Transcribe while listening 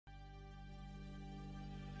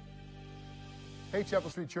Hey, Chapel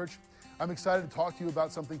Street Church. I'm excited to talk to you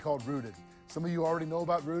about something called Rooted. Some of you already know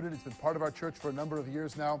about Rooted. It's been part of our church for a number of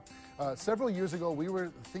years now. Several years ago, we were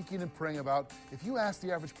thinking and praying about, if you ask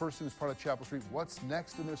the average person who's part of Chapel Street what's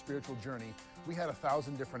next in their spiritual journey, we had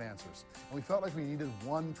 1,000 different answers. And we felt like we needed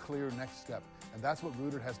one clear next step, and that's what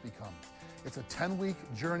Rooted has become. It's a 10-week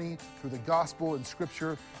journey through the gospel and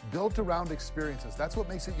scripture built around experiences. That's what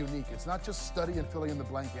makes it unique. It's not just study and filling in the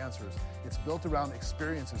blank answers. It's built around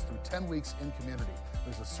experiences through 10 weeks in community.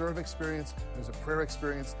 There's a serve experience, there's a prayer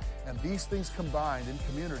experience, and these things combined in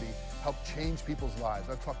community help change people's lives.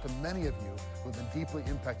 I've talked to many of you who have been deeply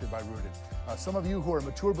impacted by Rooted. Some of you who are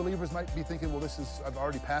mature believers might be thinking, well, I've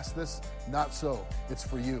already passed this. Not so. It's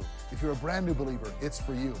for you. If you're a brand new believer, it's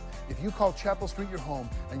for you. If you call Chapel Street your home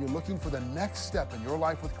and you're looking for the next step in your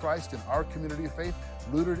life with Christ in our community of faith,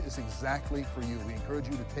 Rooted is exactly for you. We encourage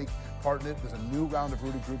you to take part in it. There's a new round of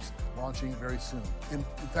Rooted groups launching very soon. In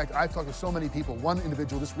fact, I've talked to so many people. One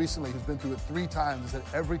individual just recently who's been through it 3 times and said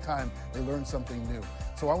every time they learn something new.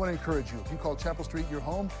 So I want to encourage you, if you call Chapel Street your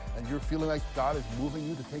home and you're feeling like God is moving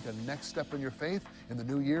you to take a next step in your faith in the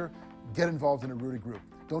new year, get involved in a Rooted group.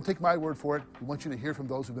 Don't take my word for it. We want you to hear from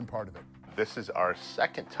those who've been part of it. This is our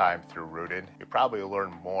second time through Rooted. You probably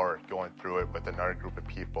learn more going through it with another group of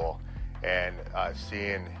people and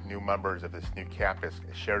seeing new members of this new campus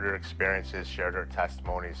share their experiences, share their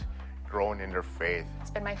testimonies, growing in their faith.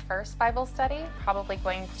 It's been my first Bible study, probably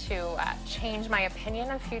going to change my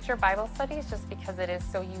opinion of future Bible studies just because it is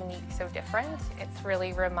so unique, so different. It's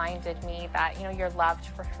really reminded me that, you're loved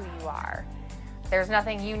for who you are. There's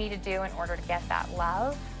nothing you need to do in order to get that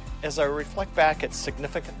love. As I reflect back at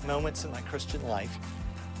significant moments in my Christian life,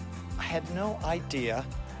 I had no idea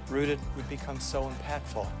Rooted would become so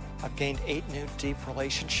impactful. I've gained 8 new deep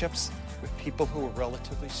relationships with people who were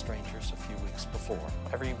relatively strangers a few weeks before.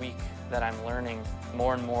 Every week that I'm learning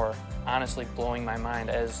more and more, honestly blowing my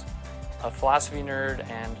mind as a philosophy nerd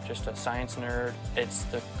and just a science nerd. It's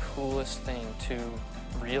the coolest thing to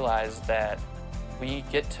realize that we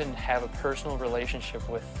get to have a personal relationship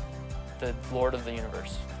with the Lord of the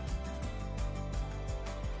universe.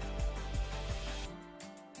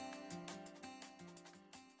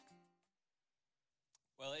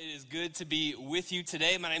 Good to be with you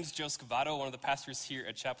today. My name is Joe Scavato, one of the pastors here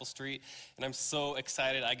at Chapel Street, and I'm so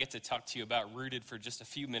excited I get to talk to you about Rooted for just a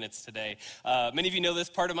few minutes today. Many of you know this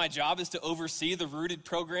part of my job is to oversee the Rooted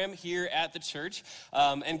program here at the church,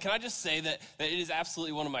 and can I just say that it is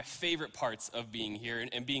absolutely one of my favorite parts of being here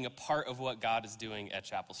and being a part of what God is doing at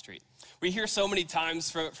Chapel Street. We hear so many times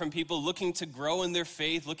from people looking to grow in their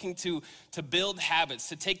faith, looking to build habits,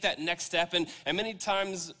 to take that next step, and many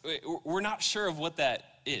times we're not sure of what that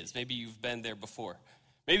is. Maybe you've been there before.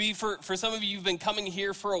 Maybe for some of you, you've been coming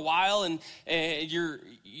here for a while and you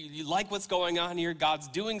like what's going on here. God's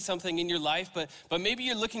doing something in your life, but maybe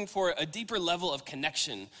you're looking for a deeper level of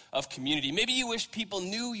connection, of community. Maybe you wish people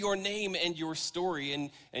knew your name and your story,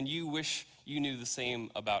 and you wish you knew the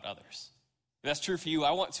same about others. If that's true for you,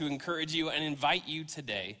 I want to encourage you and invite you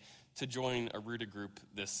today to join a Rooted group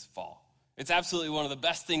this fall. It's absolutely one of the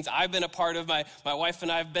best things I've been a part of. My wife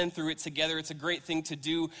and I have been through it together. It's a great thing to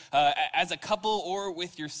do as a couple or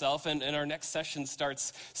with yourself. And our next session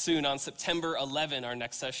starts soon on September 11. Our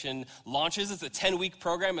next session launches. It's a 10-week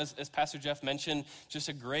program, as Pastor Jeff mentioned, just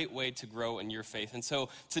a great way to grow in your faith. And so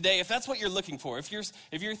today, if that's what you're looking for, if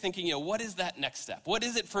you're thinking, what is that next step? What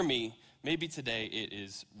is it for me? Maybe today it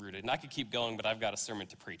is Rooted. And I could keep going, but I've got a sermon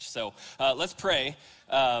to preach. So let's pray,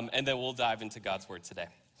 and then we'll dive into God's word today.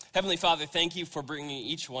 Heavenly Father, thank you for bringing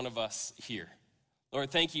each one of us here.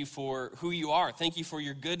 Lord, thank you for who you are. Thank you for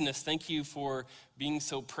your goodness. Thank you for being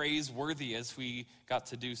so praiseworthy as we got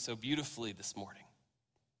to do so beautifully this morning.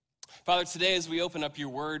 Father, today as we open up your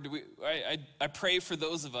word, I pray for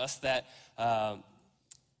those of us that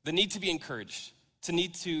need to be encouraged, to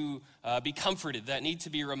need to be comforted, that need to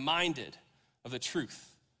be reminded of the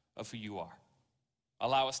truth of who you are.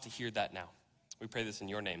 Allow us to hear that now. We pray this in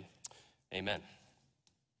your name. Amen.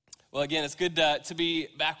 Well, again, it's good to be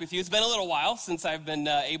back with you. It's been a little while since I've been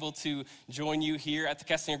able to join you here at the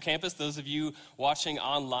Kessinger campus, those of you watching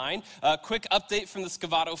online. Quick update from the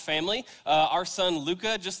Scavato family. Our son,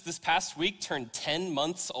 Luca, just this past week turned 10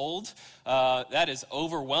 months old. That is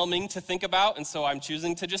overwhelming to think about, and so I'm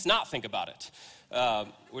choosing to just not think about it,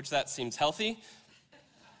 which that seems healthy.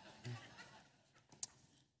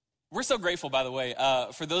 We're so grateful, by the way,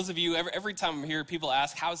 for those of you, every time I'm here, people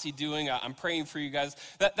ask, how's he doing? I'm praying for you guys.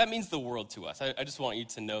 That means the world to us. I just want you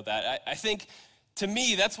to know that. I think, to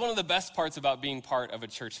me, that's one of the best parts about being part of a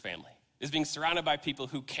church family. is being surrounded by people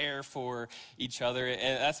who care for each other.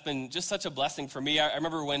 And that's been just such a blessing for me. I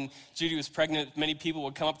remember when Judy was pregnant, many people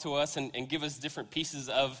would come up to us and give us different pieces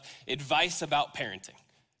of advice about parenting.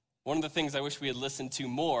 One of the things I wish we had listened to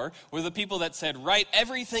more were the people that said, write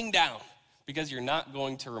everything down because you're not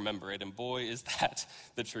going to remember it. And boy, is that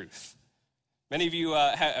the truth. Many of you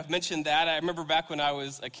have mentioned that. I remember back when I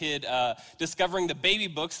was a kid discovering the baby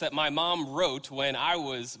books that my mom wrote when I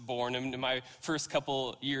was born in my first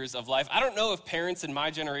couple years of life. I don't know if parents in my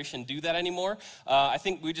generation do that anymore. I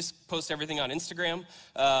think we just post everything on Instagram.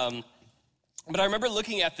 But I remember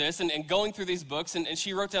looking at this and going through these books, and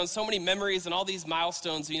she wrote down so many memories and all these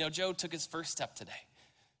milestones. You know, Joe took his first step today.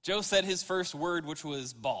 Joe said his first word, which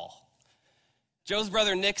was ball. Joe's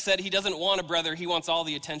brother Nick said he doesn't want a brother, he wants all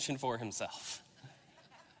the attention for himself.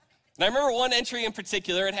 And I remember one entry in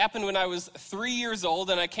particular. It happened when I was 3 years old,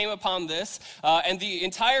 and I came upon this, and the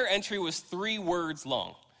entire entry was 3 words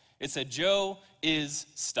long. It said, Joe is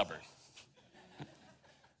stubborn.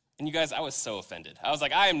 And you guys, I was so offended. I was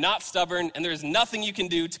like, I am not stubborn, and there's nothing you can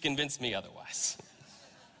do to convince me otherwise.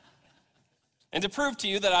 And to prove to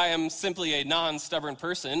you that I am simply a non-stubborn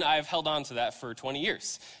person, I've held on to that for 20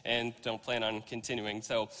 years and don't plan on continuing.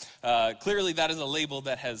 So clearly that is a label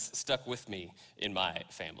that has stuck with me in my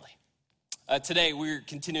family. Today, we're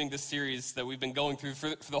continuing this series that we've been going through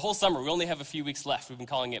for the whole summer. We only have a few weeks left. We've been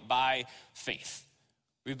calling it By Faith.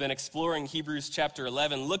 We've been exploring Hebrews chapter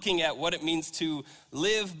 11, looking at what it means to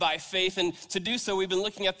live by faith. And to do so, we've been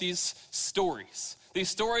looking at these stories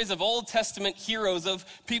of Old Testament heroes, of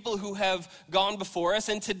people who have gone before us.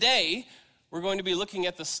 And today, we're going to be looking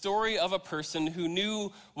at the story of a person who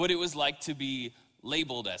knew what it was like to be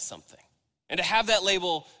labeled as something, and to have that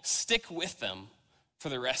label stick with them for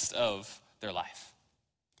the rest of their life.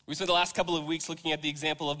 We spent the last couple of weeks looking at the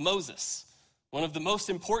example of Moses, one of the most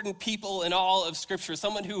important people in all of Scripture,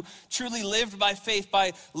 someone who truly lived by faith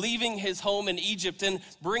by leaving his home in Egypt and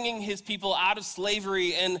bringing his people out of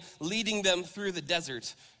slavery and leading them through the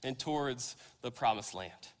desert and towards the promised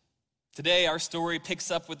land. Today, our story picks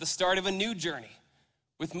up with the start of a new journey,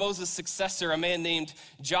 with Moses' successor, a man named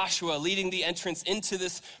Joshua, leading the entrance into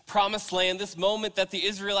this promised land, this moment that the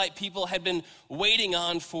Israelite people had been waiting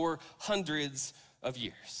on for hundreds of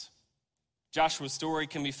years. Joshua's story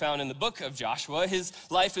can be found in the book of Joshua. His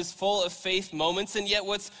life is full of faith moments, and yet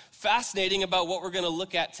what's fascinating about what we're going to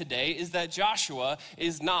look at today is that Joshua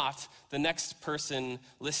is not the next person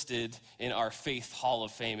listed in our Faith Hall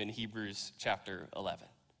of Fame in Hebrews chapter 11.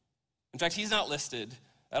 In fact, he's not listed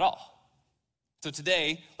at all. So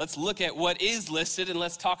today, let's look at what is listed and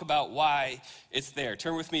let's talk about why it's there.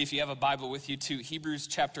 Turn with me, if you have a Bible with you, to Hebrews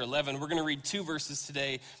chapter 11. We're going to read 2 verses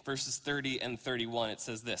today, verses 30 and 31. It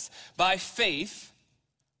says this: By faith,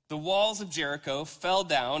 the walls of Jericho fell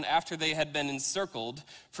down after they had been encircled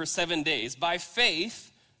for 7 days. By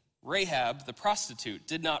faith, Rahab, the prostitute,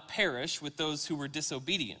 did not perish with those who were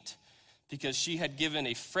disobedient, because she had given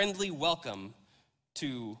a friendly welcome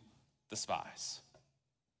to the spies.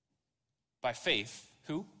 By faith,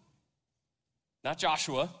 who? Not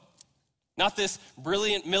Joshua, not this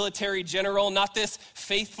brilliant military general, not this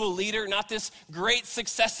faithful leader, not this great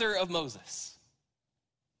successor of Moses.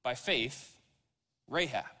 By faith,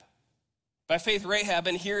 Rahab. By faith, Rahab,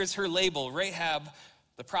 and here is her label, Rahab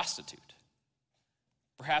the prostitute.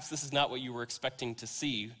 Perhaps this is not what you were expecting to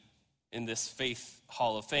see in this Faith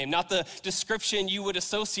Hall of Fame, not the description you would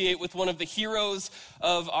associate with one of the heroes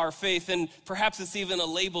of our faith, and perhaps it's even a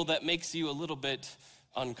label that makes you a little bit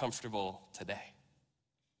uncomfortable today.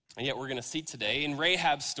 And yet we're going to see today in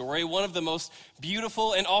Rahab's story one of the most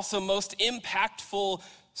beautiful and also most impactful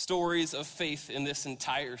stories of faith in this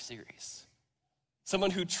entire series.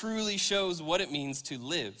 Someone who truly shows what it means to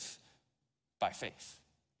live by faith.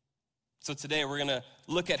 So today we're going to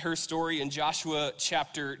look at her story in Joshua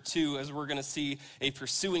chapter 2 as we're going to see a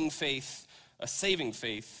pursuing faith, a saving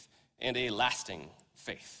faith, and a lasting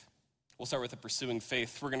faith. We'll start with the pursuing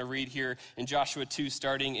faith. We're going to read here in Joshua 2,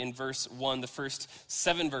 starting in verse 1, the first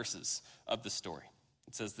 7 verses of the story.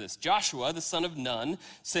 It says this: Joshua, the son of Nun,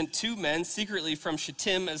 sent 2 men secretly from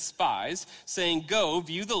Shittim as spies, saying, "Go,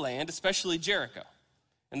 view the land, especially Jericho."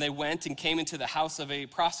 And they went and came into the house of a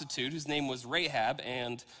prostitute whose name was Rahab,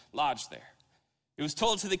 and lodged there. It was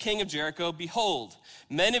told to the king of Jericho, "Behold,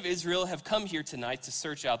 men of Israel have come here tonight to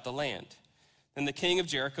search out the land." Then the king of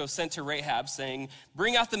Jericho sent to Rahab, saying,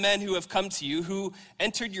 "Bring out the men who have come to you, who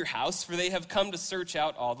entered your house, for they have come to search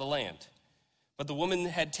out all the land." But the woman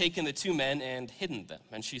had taken the 2 men and hidden them.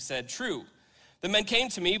 And she said, "True, the men came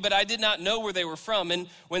to me, but I did not know where they were from. And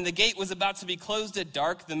when the gate was about to be closed at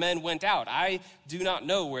dark, the men went out. I do not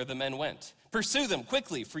know where the men went. Pursue them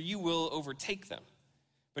quickly, for you will overtake them."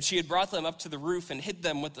 But she had brought them up to the roof and hid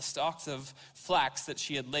them with the stalks of flax that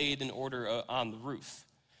she had laid in order on the roof.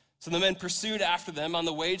 So the men pursued after them on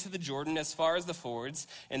the way to the Jordan as far as the fords,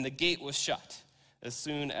 and the gate was shut as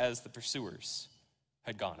soon as the pursuers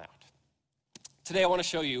had gone out. Today I want to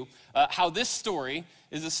show you how this story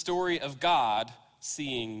is a story of God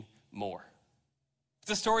seeing more.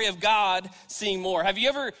 It's a story of God seeing more. Have you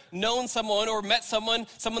ever known someone or met someone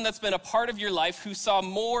that's been a part of your life who saw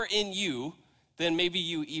more in you than maybe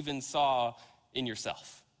you even saw in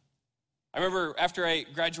yourself? I remember after I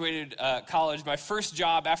graduated college, my first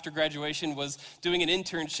job after graduation was doing an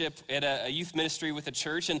internship at a youth ministry with a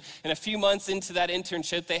church. And a few months into that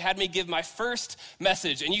internship, they had me give my first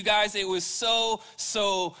message. And you guys, it was so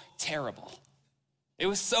terrible. It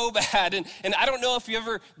was so bad. And I don't know if you've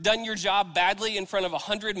ever done your job badly in front of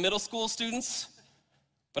 100 middle school students,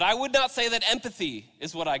 but I would not say that empathy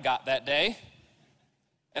is what I got that day.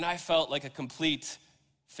 And I felt like a complete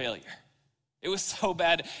failure. It was so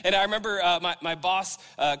bad. And I remember my boss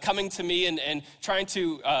coming to me and trying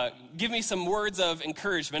to give me some words of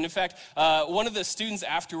encouragement. In fact, one of the students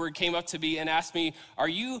afterward came up to me and asked me, "Are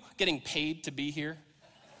you getting paid to be here?"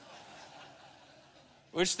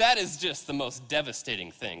 Which that is just the most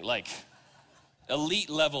devastating thing, like elite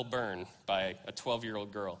level burn by a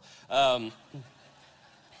 12-year-old girl. And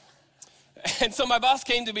so my boss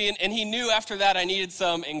came to me and he knew after that I needed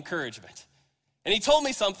some encouragement. And he told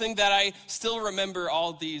me something that I still remember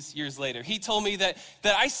all these years later. He told me that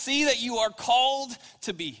I see that you are called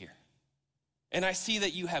to be here. And I see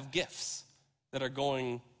that you have gifts that are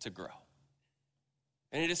going to grow.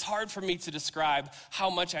 And it is hard for me to describe how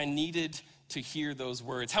much I needed to hear those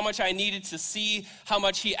words, how much I needed to see how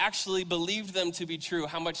much he actually believed them to be true,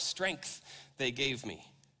 how much strength they gave me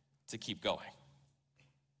to keep going.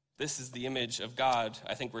 This is the image of God,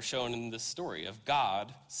 I think we're shown in this story, of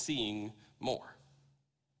God seeing more.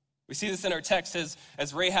 We see this in our text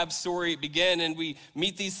as Rahab's story began, and we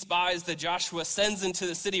meet these spies that Joshua sends into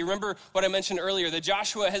the city. Remember what I mentioned earlier, that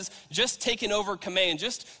Joshua has just taken over command,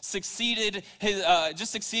 just succeeded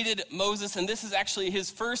Moses, and this is actually his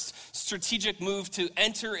first strategic move to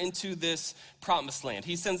enter into this promised land.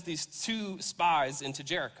 He sends these 2 spies into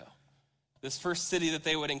Jericho, this first city that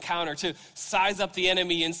they would encounter, to size up the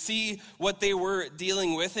enemy and see what they were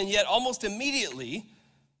dealing with. And yet almost immediately,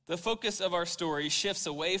 the focus of our story shifts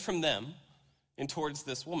away from them and towards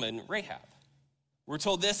this woman, Rahab. We're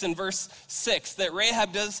told this in verse 6, that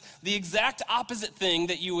Rahab does the exact opposite thing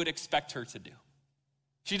that you would expect her to do.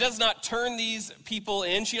 She does not turn these people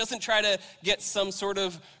in. She doesn't try to get some sort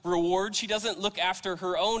of reward. She doesn't look after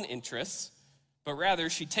her own interests, but rather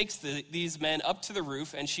she takes these men up to the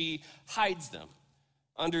roof and she hides them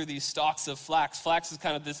under these stalks of flax. Flax is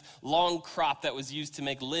kind of this long crop that was used to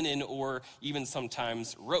make linen or even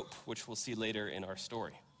sometimes rope, which we'll see later in our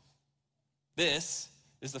story. This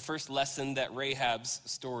is the first lesson that Rahab's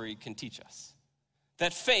story can teach us.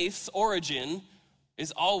 That faith's origin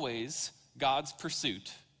is always God's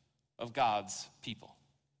pursuit of God's people.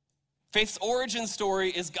 Faith's origin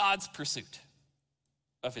story is God's pursuit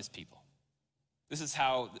of his people. This is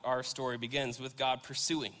how our story begins, with God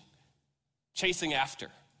pursuing, chasing after,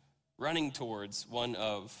 running towards one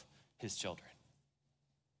of his children.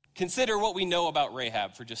 Consider what we know about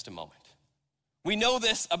Rahab for just a moment. We know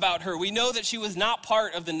this about her. We know that she was not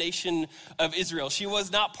part of the nation of Israel. She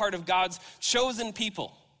was not part of God's chosen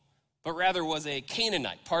people, but rather was a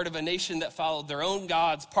Canaanite, part of a nation that followed their own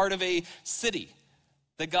gods, part of a city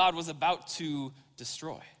that God was about to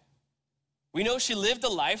destroy. We know she lived a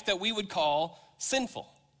life that we would call sinful.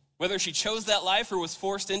 Whether she chose that life or was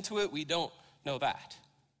forced into it, we don't know that.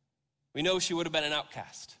 We know she would have been an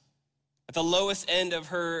outcast, at the lowest end of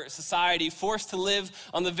her society, forced to live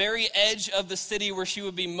on the very edge of the city where she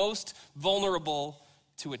would be most vulnerable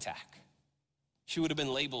to attack. She would have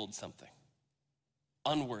been labeled something: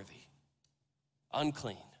 unworthy,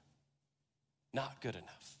 unclean, not good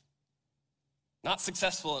enough, not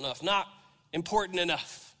successful enough, not important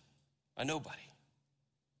enough, a nobody.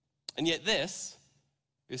 And yet this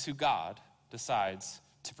is who God decides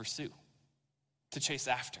to pursue, to chase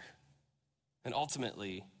after, and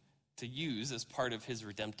ultimately to use as part of his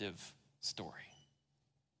redemptive story.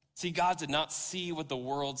 See, God did not see what the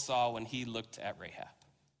world saw when he looked at Rahab.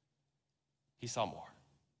 He saw more.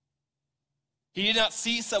 He did not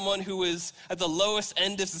see someone who was at the lowest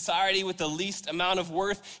end of society with the least amount of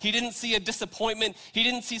worth. He didn't see a disappointment. He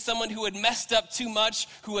didn't see someone who had messed up too much,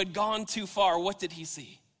 who had gone too far. What did he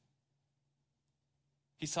see?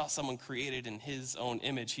 He saw someone created in his own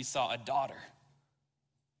image. He saw a daughter.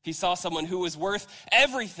 He saw someone who was worth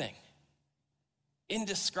everything,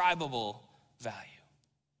 indescribable value.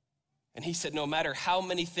 And he said, no matter how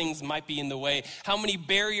many things might be in the way, how many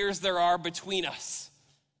barriers there are between us,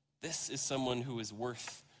 this is someone who is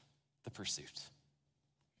worth the pursuit.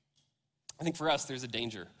 I think for us, there's a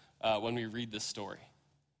danger when we read this story.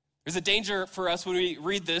 There's a danger for us when we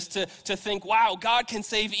read this to think, wow, God can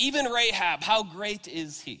save even Rahab. How great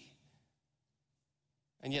is he?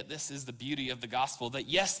 And yet this is the beauty of the gospel, that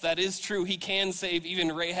yes, that is true. He can save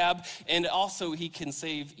even Rahab, and also he can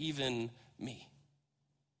save even me.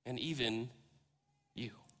 And even you.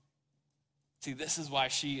 See, this is why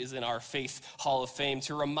she is in our Faith Hall of Fame,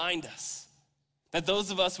 to remind us that those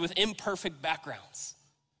of us with imperfect backgrounds,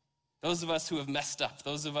 those of us who have messed up,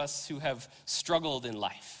 those of us who have struggled in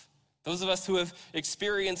life, those of us who have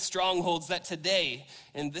experienced strongholds, that today,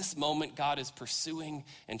 in this moment, God is pursuing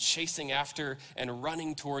and chasing after and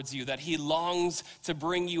running towards you, that he longs to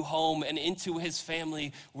bring you home and into his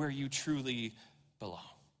family where you truly belong.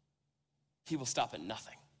 He will stop at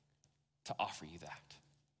nothing to offer you that.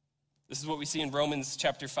 This is what we see in Romans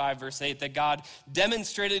chapter 5, verse 8, that God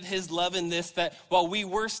demonstrated his love in this, that while we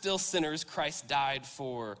were still sinners, Christ died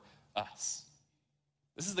for us.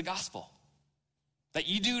 This is the gospel, that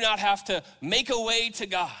you do not have to make a way to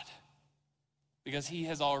God because he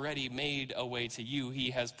has already made a way to you.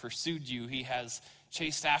 He has pursued you. He has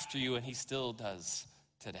chased after you, and he still does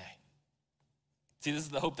today. See, this is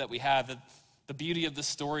the hope that we have, that the beauty of the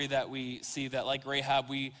story that we see, that like Rahab,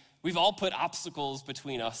 we've all put obstacles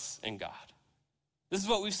between us and God. This is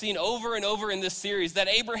what we've seen over and over in this series, that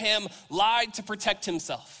Abraham lied to protect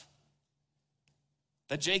himself,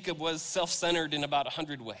 that Jacob was self-centered in about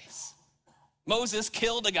 100 ways. Moses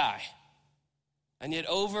killed a guy, and yet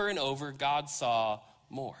over and over, God saw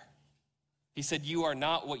more. He said, you are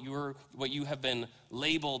not what you have been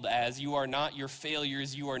labeled as. You are not your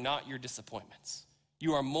failures. You are not your disappointments.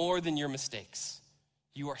 You are more than your mistakes.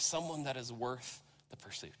 You are someone that is worth the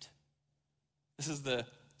pursuit. This is the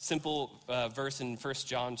simple verse in 1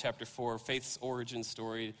 John chapter 4, faith's origin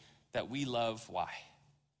story that we love. Why?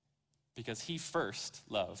 Because he first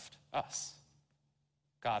loved us.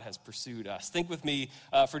 God has pursued us. Think with me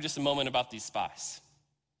for just a moment about these spies.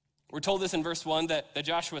 We're told this in verse 1 that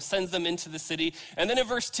Joshua sends them into the city. And then in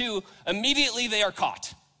verse 2, immediately they are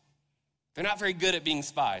caught. They're not very good at being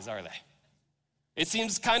spies, are they? It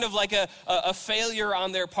seems kind of like a failure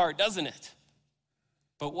on their part, doesn't it?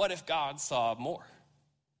 But what if God saw more?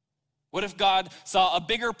 What if God saw a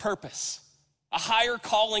bigger purpose, a higher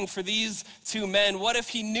calling for these two men? What if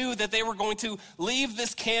he knew that they were going to leave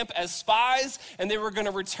this camp as spies and they were going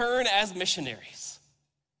to return as missionaries?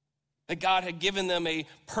 That God had given them a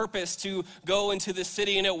purpose to go into the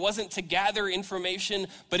city, and it wasn't to gather information,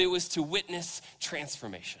 but it was to witness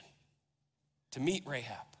transformation, to meet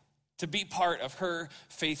Rahab, to be part of her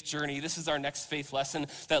faith journey. This is our next faith lesson,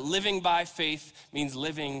 that living by faith means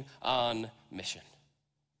living on mission.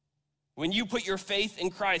 When you put your faith in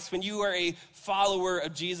Christ, when you are a follower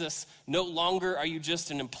of Jesus, no longer are you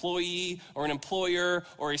just an employee or an employer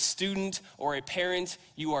or a student or a parent.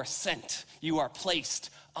 You are sent. You are placed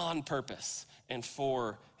on purpose and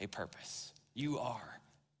for a purpose. You are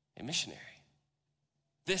a missionary.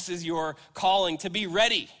 This is your calling, to be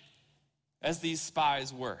ready, as these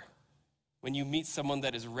spies were, when you meet someone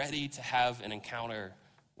that is ready to have an encounter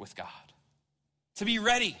with God. To be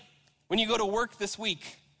ready when you go to work this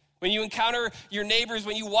week, when you encounter your neighbors,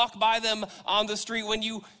 when you walk by them on the street, when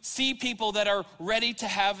you see people that are ready to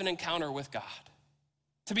have an encounter with God.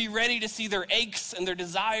 To be ready to see their aches and their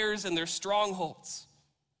desires and their strongholds.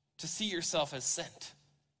 To see yourself as sent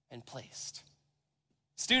and placed.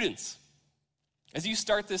 Students, as you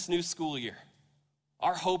start this new school year,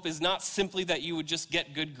 our hope is not simply that you would just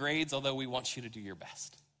get good grades, although we want you to do your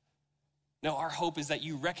best. No, our hope is that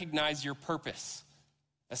you recognize your purpose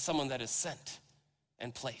as someone that is sent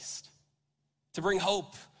and placed to bring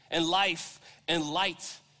hope and life and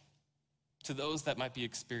light to those that might be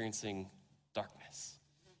experiencing darkness.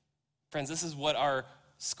 Friends, this is what our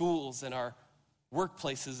schools and our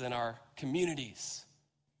workplaces and our communities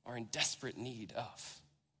are in desperate need of.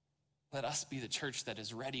 Let us be the church that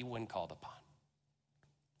is ready when called upon.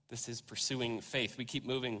 This is pursuing faith. We keep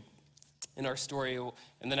moving in our story,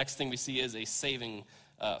 and the next thing we see is a saving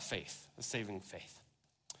faith, a saving faith.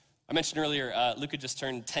 I mentioned earlier, Luca just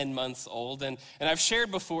turned 10 months old, and I've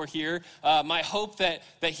shared before here my hope that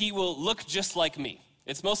he will look just like me.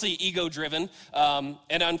 It's mostly ego-driven, and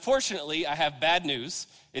unfortunately, I have bad news.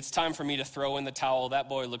 It's time for me to throw in the towel. That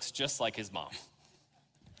boy looks just like his mom.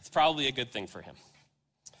 It's probably a good thing for him.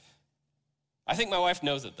 I think my wife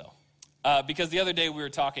knows it, though. Because the other day we were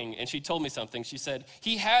talking and she told me something. She said,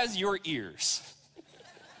 he has your ears.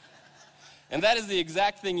 And that is the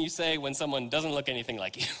exact thing you say when someone doesn't look anything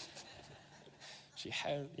like you.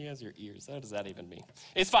 He has your ears. What does that even mean?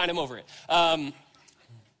 It's fine. I'm over it.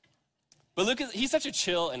 But Luke, he's such a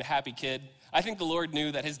chill and happy kid. I think the Lord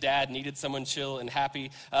knew that his dad needed someone chill and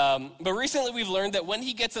happy. But recently we've learned that when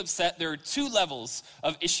he gets upset, there are two levels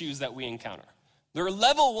of issues that we encounter. There are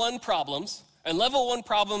level 1 problems, and level 1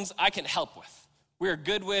 problems I can help with. We are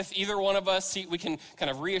good with either one of us. We can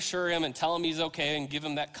kind of reassure him and tell him he's okay and give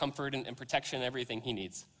him that comfort and protection and everything he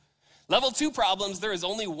needs. Level 2 problems, there is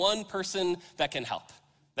only one person that can help.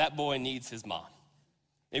 That boy needs his mom.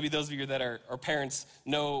 Maybe those of you that are parents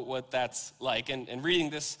know what that's like. And reading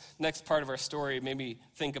this next part of our story made me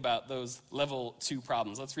think about those level 2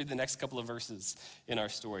 problems. Let's read the next couple of verses in our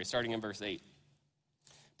story, starting in verse 8.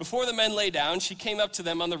 Before the men lay down, she came up to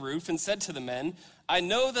them on the roof and said to the men, I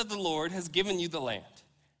know that the Lord has given you the land,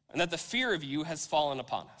 and that the fear of you has fallen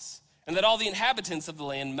upon us, and that all the inhabitants of the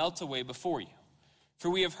land melt away before you. For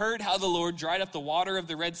we have heard how the Lord dried up the water of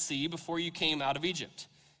the Red Sea before you came out of Egypt,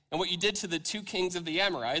 and what you did to the 2 kings of the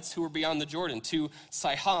Amorites who were beyond the Jordan, to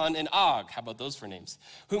Sihon and Og, how about those for names,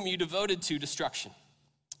 whom you devoted to destruction.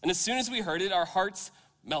 And as soon as we heard it, our hearts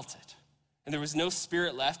melted, and there was no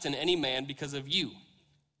spirit left in any man because of you.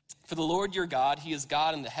 For the Lord your God, he is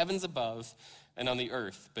God in the heavens above and on the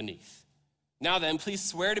earth beneath. Now then, please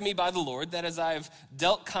swear to me by the Lord that as I have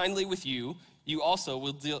dealt kindly with you, you also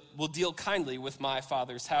will deal kindly with my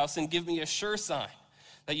father's house, and give me a sure sign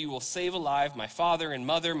that you will save alive my father and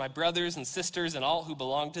mother, my brothers and sisters, and all who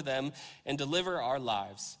belong to them, and deliver our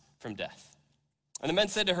lives from death. And the men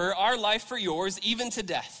said to her, our life for yours, even to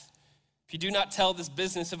death. If you do not tell this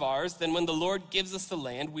business of ours, then when the Lord gives us the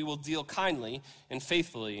land, we will deal kindly and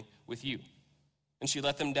faithfully with you. And she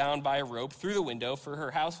let them down by a rope through the window, for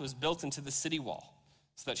her house was built into the city wall,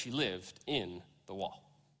 so that she lived in the wall.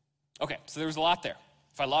 Okay, so there was a lot there.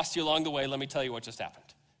 If I lost you along the way, let me tell you what just happened.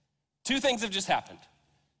 2 things have just happened.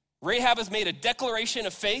 Rahab has made a declaration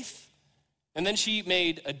of faith, and then she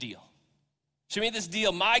made a deal. She made this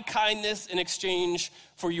deal, my kindness in exchange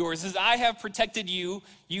for yours. As I have protected you,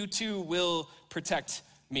 you too will protect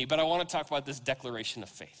me. But I want to talk about this declaration of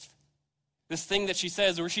faith. This thing that she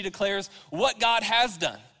says, where she declares what God has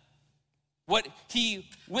done, what he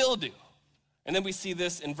will do. And then we see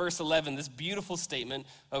this in verse 11, this beautiful statement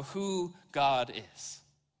of who God is.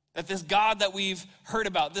 That this God that we've heard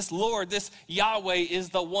about, this Lord, this Yahweh is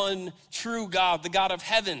the one true God, the God of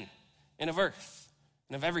heaven and of earth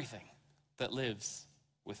and of everything that lives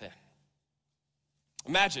within.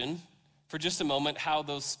 Imagine for just a moment how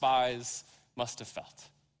those spies must have felt.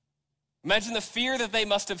 Imagine the fear that they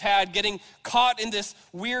must have had getting caught in this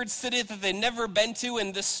weird city that they'd never been to,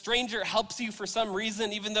 and this stranger helps you for some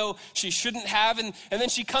reason, even though she shouldn't have, and then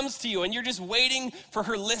she comes to you, and you're just waiting for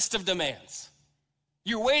her list of demands.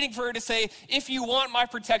 You're waiting for her to say, if you want my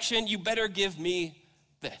protection, you better give me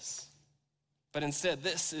this. But instead,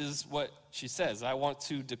 this is what she says. I want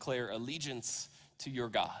to declare allegiance to your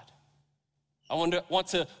God. I want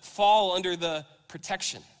to fall under the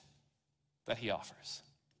protection that he offers.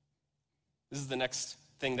 This is the next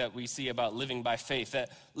thing that we see about living by faith, that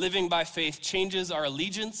living by faith changes our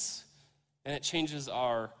allegiance and it changes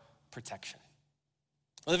our protection.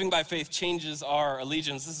 Living by faith changes our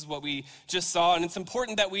allegiance. This is what we just saw, and it's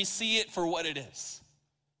important that we see it for what it is.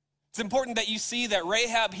 It's important that you see that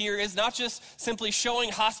Rahab here is not just simply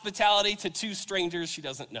showing hospitality to 2 strangers she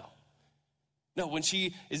doesn't know. No, when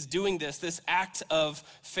she is doing this act of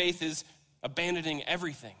faith is abandoning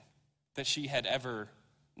everything that she had ever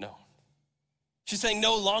known. She's saying,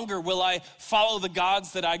 no longer will I follow the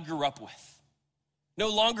gods that I grew up with. No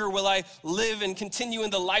longer will I live and continue in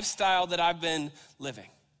the lifestyle that I've been living.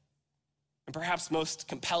 And perhaps most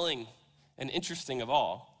compelling and interesting of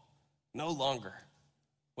all, no longer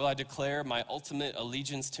will I declare my ultimate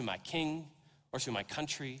allegiance to my king or to my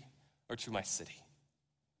country or to my city,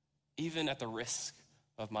 even at the risk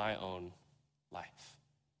of my own life.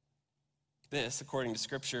 This, according to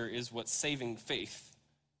Scripture, is what saving faith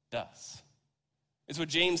does. It's what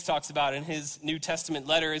James talks about in his New Testament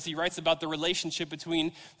letter as he writes about the relationship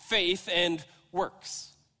between faith and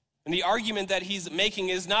works. And the argument that he's making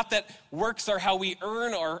is not that works are how we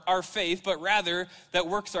earn our faith, but rather that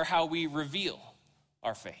works are how we reveal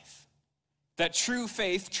our faith. That true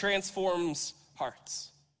faith transforms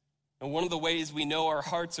hearts. And one of the ways we know our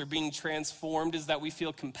hearts are being transformed is that we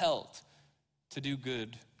feel compelled to do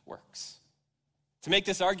good works. To make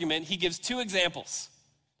this argument, he gives 2 examples.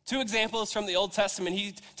 2 examples from the Old Testament.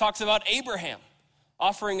 He talks about Abraham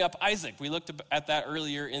offering up Isaac. We looked at that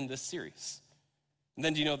earlier in this series. And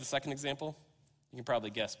then do you know the second example? You can probably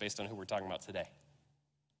guess based on who we're talking about today.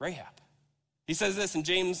 Rahab. He says this in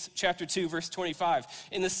James chapter 2, verse 25.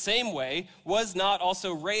 In the same way, was not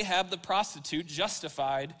also Rahab the prostitute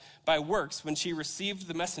justified by works when she received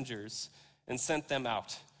the messengers and sent them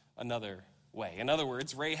out another way? In other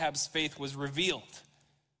words, Rahab's faith was revealed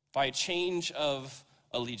by a change of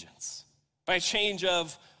allegiance, by a change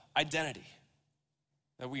of identity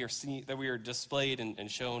that we are displayed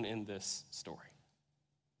and shown in this story.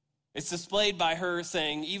 It's displayed by her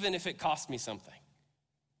saying, even if it costs me something,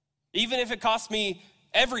 even if it costs me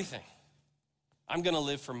everything, I'm going to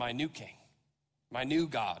live for my new king, my new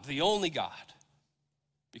God, the only God,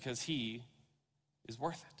 because he is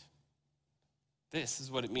worth it. This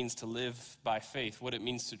is what it means to live by faith, what it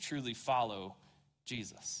means to truly follow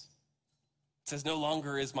Jesus. It says, no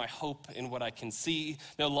longer is my hope in what I can see,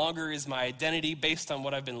 no longer is my identity based on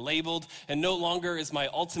what I've been labeled, and no longer is my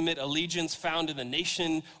ultimate allegiance found in the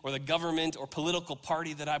nation or the government or political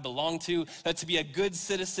party that I belong to. That to be a good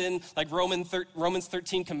citizen, like Romans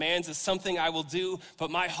 13 commands, is something I will do,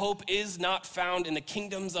 but my hope is not found in the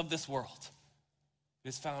kingdoms of this world. It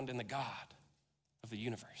is found in the God of the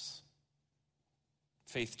universe.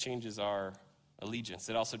 Faith changes our allegiance.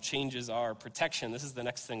 It also changes our protection. This is the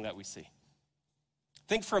next thing that we see.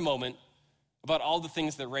 Think for a moment about all the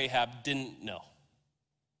things that Rahab didn't know.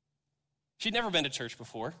 She'd never been to church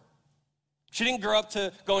before. She didn't grow up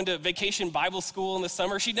to going to vacation Bible school in the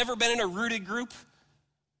summer. She'd never been in a rooted group,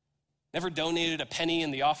 never donated a penny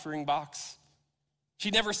in the offering box.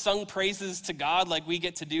 She'd never sung praises to God like we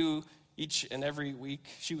get to do each and every week.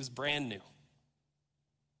 She was brand new.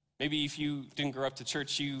 Maybe if you didn't grow up to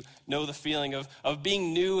church, you know the feeling of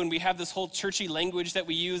being new, and we have this whole churchy language that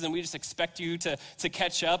we use, and we just expect you to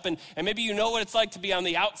catch up. And maybe you know what it's like to be on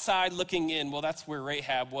the outside looking in. Well, that's where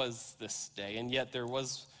Rahab was this day, and yet there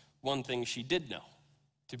was one thing she did know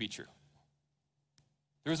to be true.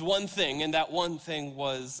 There was one thing, and that one thing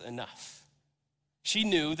was enough. She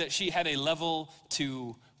knew that she had a level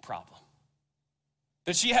 2 problem.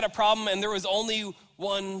 That she had a problem, and there was only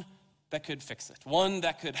one that could fix it, one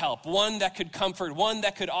that could help, one that could comfort, one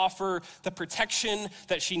that could offer the protection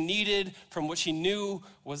that she needed from what she knew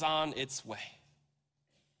was on its way.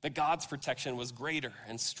 That God's protection was greater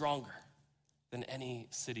and stronger than any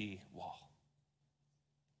city wall.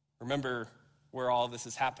 Remember where all this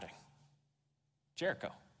is happening.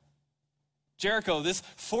 Jericho. Jericho, this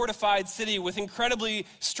fortified city with incredibly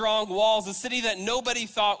strong walls, a city that nobody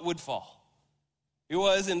thought would fall. It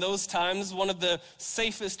was, in those times, one of the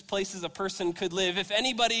safest places a person could live. If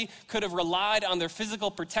anybody could have relied on their physical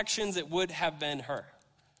protections, it would have been her.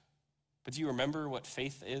 But do you remember what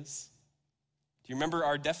faith is? Do you remember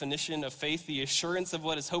our definition of faith? The assurance of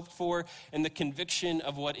what is hoped for and the conviction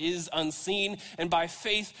of what is unseen. And by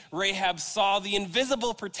faith, Rahab saw the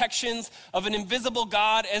invisible protections of an invisible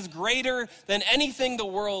God as greater than anything the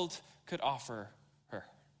world could offer her.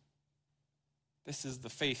 This is the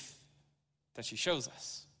faith that she shows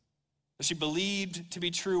us. That she believed to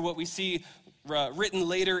be true what we see written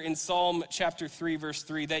later in Psalm chapter 3, verse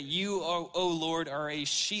 3, that you, O Lord, are a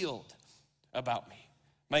shield about me,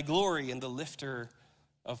 my glory and the lifter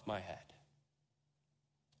of my head.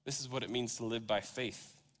 This is what it means to live by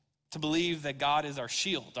faith, to believe that God is our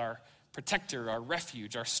shield, our protector, our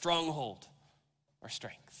refuge, our stronghold, our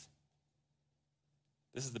strength.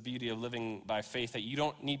 This is the beauty of living by faith, that you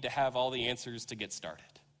don't need to have all the answers to get started.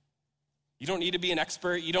 You don't need to be an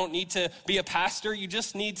expert. You don't need to be a pastor. You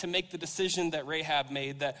just need to make the decision that Rahab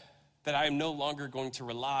made, that I am no longer going to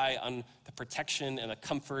rely on the protection and the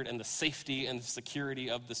comfort and the safety and the security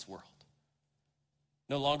of this world.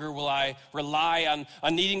 No longer will I rely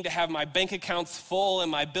on needing to have my bank accounts full and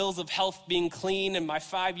my bills of health being clean and my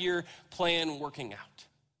 5-year plan working out.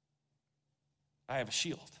 I have a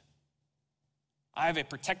shield. I have a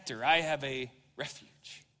protector. I have a refuge.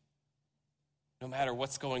 No matter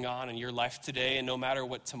what's going on in your life today and no matter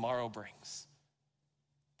what tomorrow brings,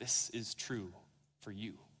 this is true for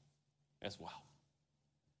you as well.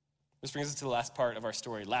 This brings us to the last part of our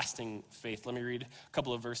story, lasting faith. Let me read a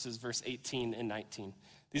couple of verses, verse 18 and 19.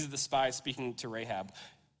 These are the spies speaking to Rahab.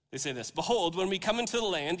 They say this, "Behold, when we come into the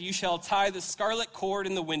land, you shall tie the scarlet cord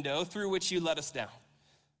in the window through which you let us down.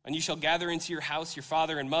 And you shall gather into your house your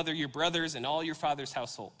father and mother, your brothers, and all your father's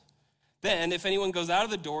household. Then, if anyone goes out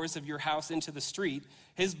of the doors of your house into the street,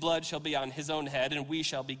 his blood shall be on his own head, and we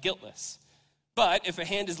shall be guiltless. But if a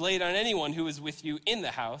hand is laid on anyone who is with you in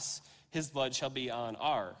the house, his blood shall be on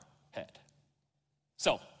our head."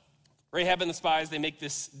 So, Rahab and the spies, they make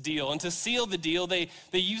this deal. And to seal the deal, they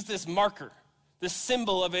use this marker, this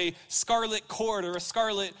symbol of a scarlet cord or a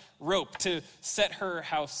scarlet rope to set her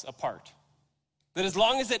house apart. That as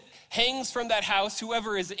long as it hangs from that house,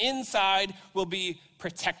 whoever is inside will be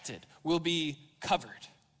protected. will be covered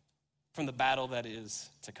from the battle that is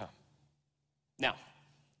to come. Now,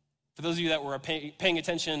 for those of you that were paying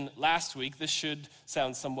attention last week, this should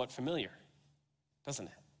sound somewhat familiar, doesn't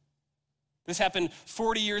it? This happened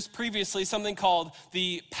 40 years previously, something called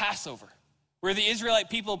the Passover, where the Israelite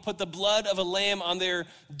people put the blood of a lamb on their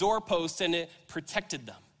doorpost and it protected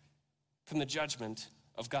them from the judgment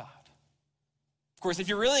of God. Of course, if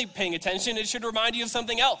you're really paying attention, it should remind you of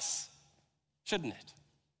something else, shouldn't it?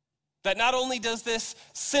 That not only does this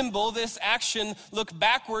symbol, this action, look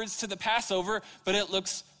backwards to the Passover, but it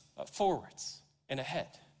looks forwards and ahead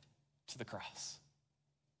to the cross.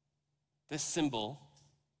 This symbol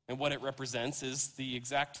and what it represents is the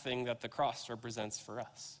exact thing that the cross represents for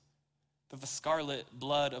us. That the scarlet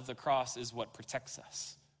blood of the cross is what protects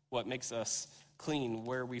us, what makes us clean,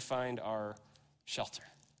 where we find our shelter.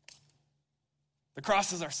 The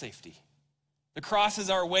cross is our safety. The cross is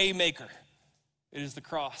our way maker. It is the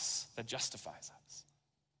cross that justifies us.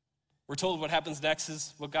 We're told what happens next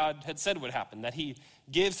is what God had said would happen, that he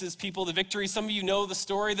gives his people the victory. Some of you know the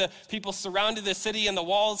story. The people surrounded the city and the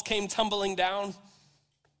walls came tumbling down.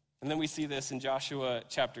 And then we see this in Joshua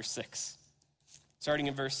chapter 6, starting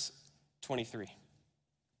in verse 23.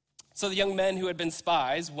 So the young men who had been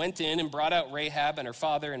spies went in and brought out Rahab and her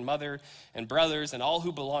father and mother and brothers and all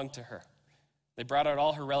who belonged to her. They brought out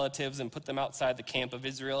all her relatives and put them outside the camp of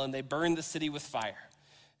Israel, and they burned the city with fire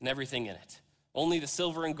and everything in it. Only the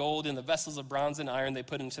silver and gold and the vessels of bronze and iron they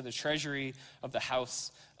put into the treasury of the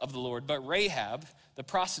house of the Lord. But Rahab, the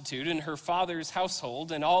prostitute, and her father's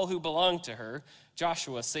household and all who belonged to her,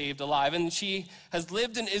 Joshua saved alive. And she has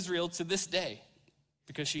lived in Israel to this day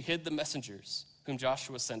because she hid the messengers whom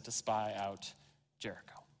Joshua sent to spy out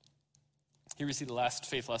Jericho. Here we see the last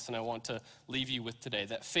faith lesson I want to leave you with today,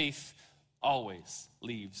 that faith always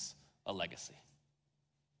leaves a legacy.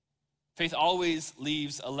 Faith always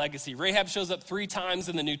leaves a legacy. Rahab shows up 3 times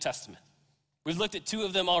in the New Testament. We've looked at 2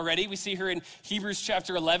 of them already. We see her in Hebrews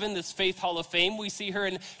chapter 11, this faith hall of fame. We see her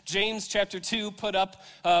in James chapter 2, put up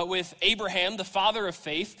with Abraham, the father of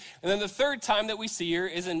faith. And then the 3rd time that we see her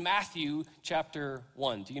is in Matthew chapter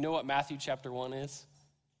 1. Do you know what Matthew chapter 1 is?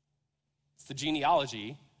 It's the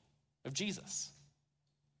genealogy of Jesus.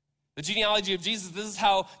 The genealogy of Jesus, this is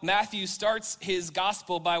how Matthew starts his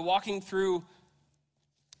gospel, by walking through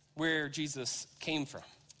where Jesus came from.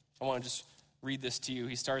 I want to just read this to you.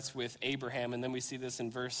 He starts with Abraham, and then we see this in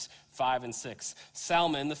verse 5 and 6.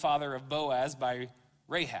 Salmon, the father of Boaz, by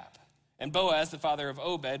Rahab. And Boaz, the father of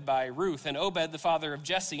Obed, by Ruth. And Obed, the father of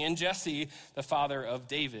Jesse. And Jesse, the father of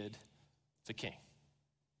David, the king.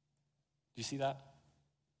 Do you see that?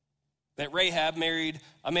 That Rahab married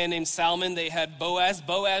a man named Salmon. They had Boaz.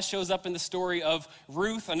 Boaz shows up in the story of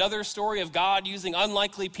Ruth, another story of God using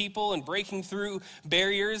unlikely people and breaking through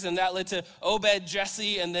barriers. And that led to Obed,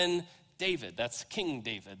 Jesse, and then David. That's King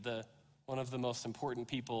David, one of the most important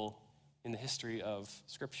people in the history of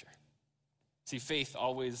Scripture. See, faith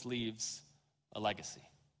always leaves a legacy.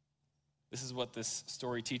 This is what this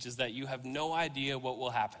story teaches, that you have no idea what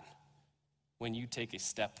will happen when you take a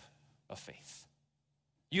step of faith.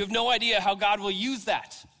 You have no idea how God will use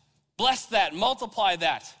that, bless that, multiply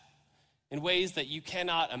that in ways that you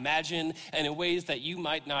cannot imagine and in ways that you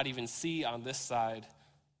might not even see on this side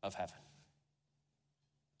of heaven.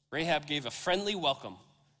 Rahab gave a friendly welcome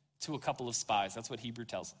to a couple of spies. That's what Hebrews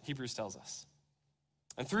tells us.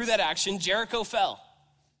 And through that action, Jericho fell.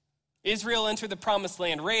 Israel entered the promised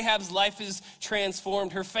land. Rahab's life is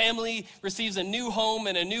transformed. Her family receives a new home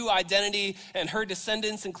and a new identity, and her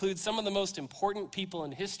descendants include some of the most important people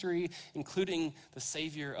in history, including the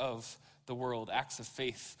Savior of the world. Acts of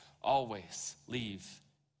faith always leave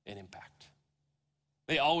an impact.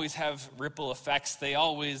 They always have ripple effects. They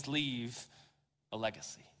always leave a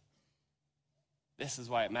legacy. This is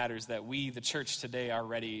why it matters that we, the church today, are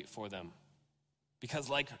ready for them.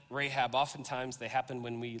 Because like Rahab, oftentimes they happen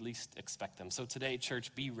when we least expect them. So today,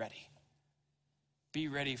 church, be ready. Be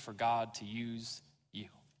ready for God to use you.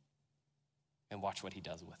 And watch what he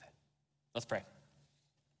does with it. Let's pray.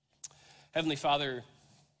 Heavenly Father,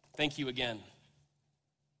 thank you again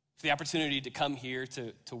for the opportunity to come here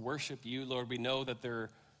to worship you. Lord, we know that there are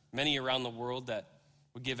many around the world that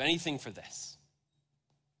would give anything for this.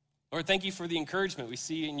 Lord, thank you for the encouragement we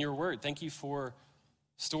see in your word. Thank you for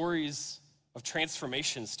stories of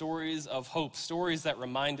transformation, stories of hope, stories that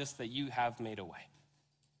remind us that you have made a way.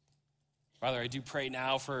 Father, I do pray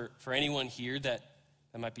now for anyone here that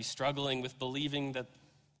might be struggling with believing that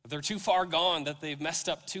they're too far gone, that they've messed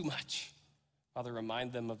up too much. Father,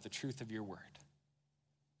 remind them of the truth of your word,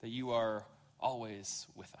 that you are always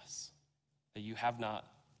with us, that you have not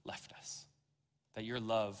left us, that your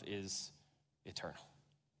love is eternal.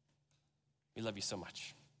 We love you so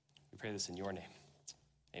much. We pray this in your name.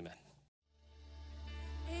 Amen.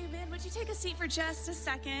 Amen. Would you take a seat for just a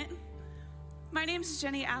second? My name is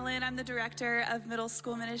Jenny Allen. I'm the director of middle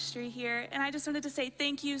school ministry here. And I just wanted to say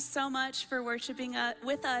thank you so much for worshiping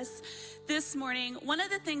with us this morning. One of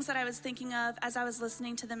the things that I was thinking of as I was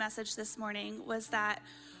listening to the message this morning was that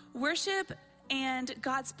worship and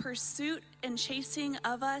God's pursuit and chasing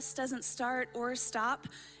of us doesn't start or stop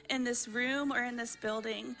in this room or in this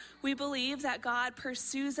building. We believe that God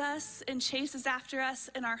pursues us and chases after us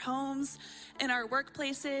in our homes, in our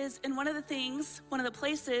workplaces. And one of the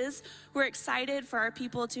places we're excited for our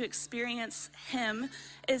people to experience Him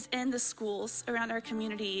is in the schools around our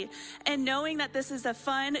community. And knowing that this is a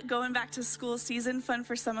fun going back to school season, fun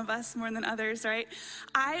for some of us more than others, right?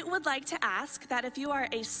 I would like to ask that if you are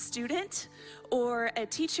a student or a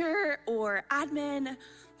teacher or admin,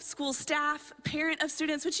 school staff, parent of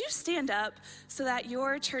students, would you stand up so that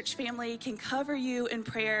your church family can cover you in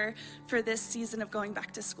prayer for this season of going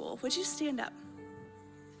back to school? Would you stand up?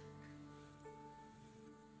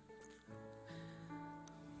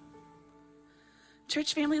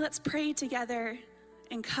 Church family, let's pray together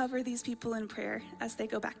and cover these people in prayer as they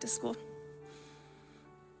go back to school.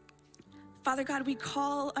 Father God, we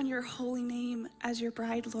call on your holy name as your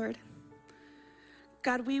bride, Lord.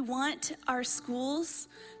 God, we want our schools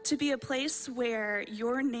to be a place where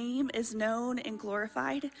your name is known and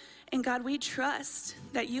glorified. And God, we trust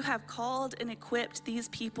that you have called and equipped these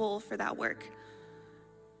people for that work.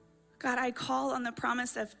 God, I call on the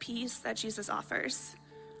promise of peace that Jesus offers.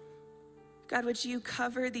 God, would you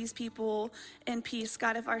cover these people in peace?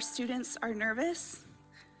 God, if our students are nervous,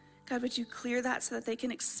 God, would you clear that so that they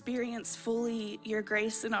can experience fully your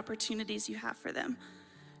grace and opportunities you have for them?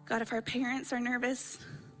 God, if our parents are nervous,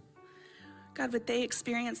 God, would they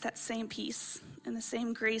experience that same peace and the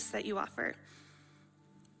same grace that you offer?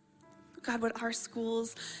 God, would our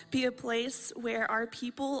schools be a place where our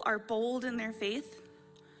people are bold in their faith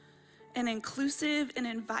and inclusive and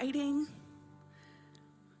inviting?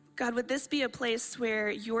 God, would this be a place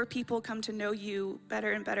where your people come to know you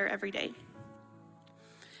better and better every day?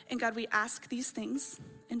 And God, we ask these things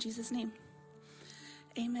in Jesus' name.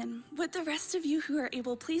 Amen. Would the rest of you who are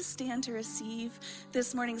able, please stand to receive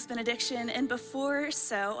this morning's benediction. And before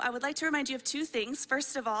so, I would like to remind you of two things.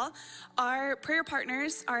 First of all, our prayer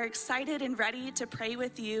partners are excited and ready to pray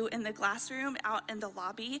with you in the classroom out in the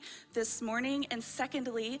lobby this morning. And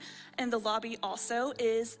secondly, in the lobby also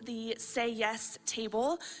is the Say Yes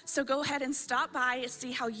table. So go ahead and stop by,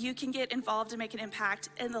 see how you can get involved and make an impact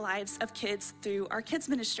in the lives of kids through our kids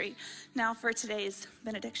ministry. Now for today's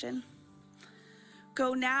benediction.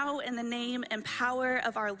 Go now in the name and power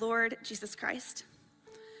of our Lord Jesus Christ,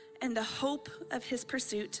 in the hope of his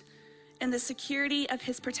pursuit, in the security of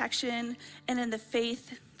his protection, and in the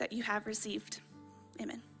faith that you have received.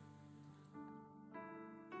 Amen.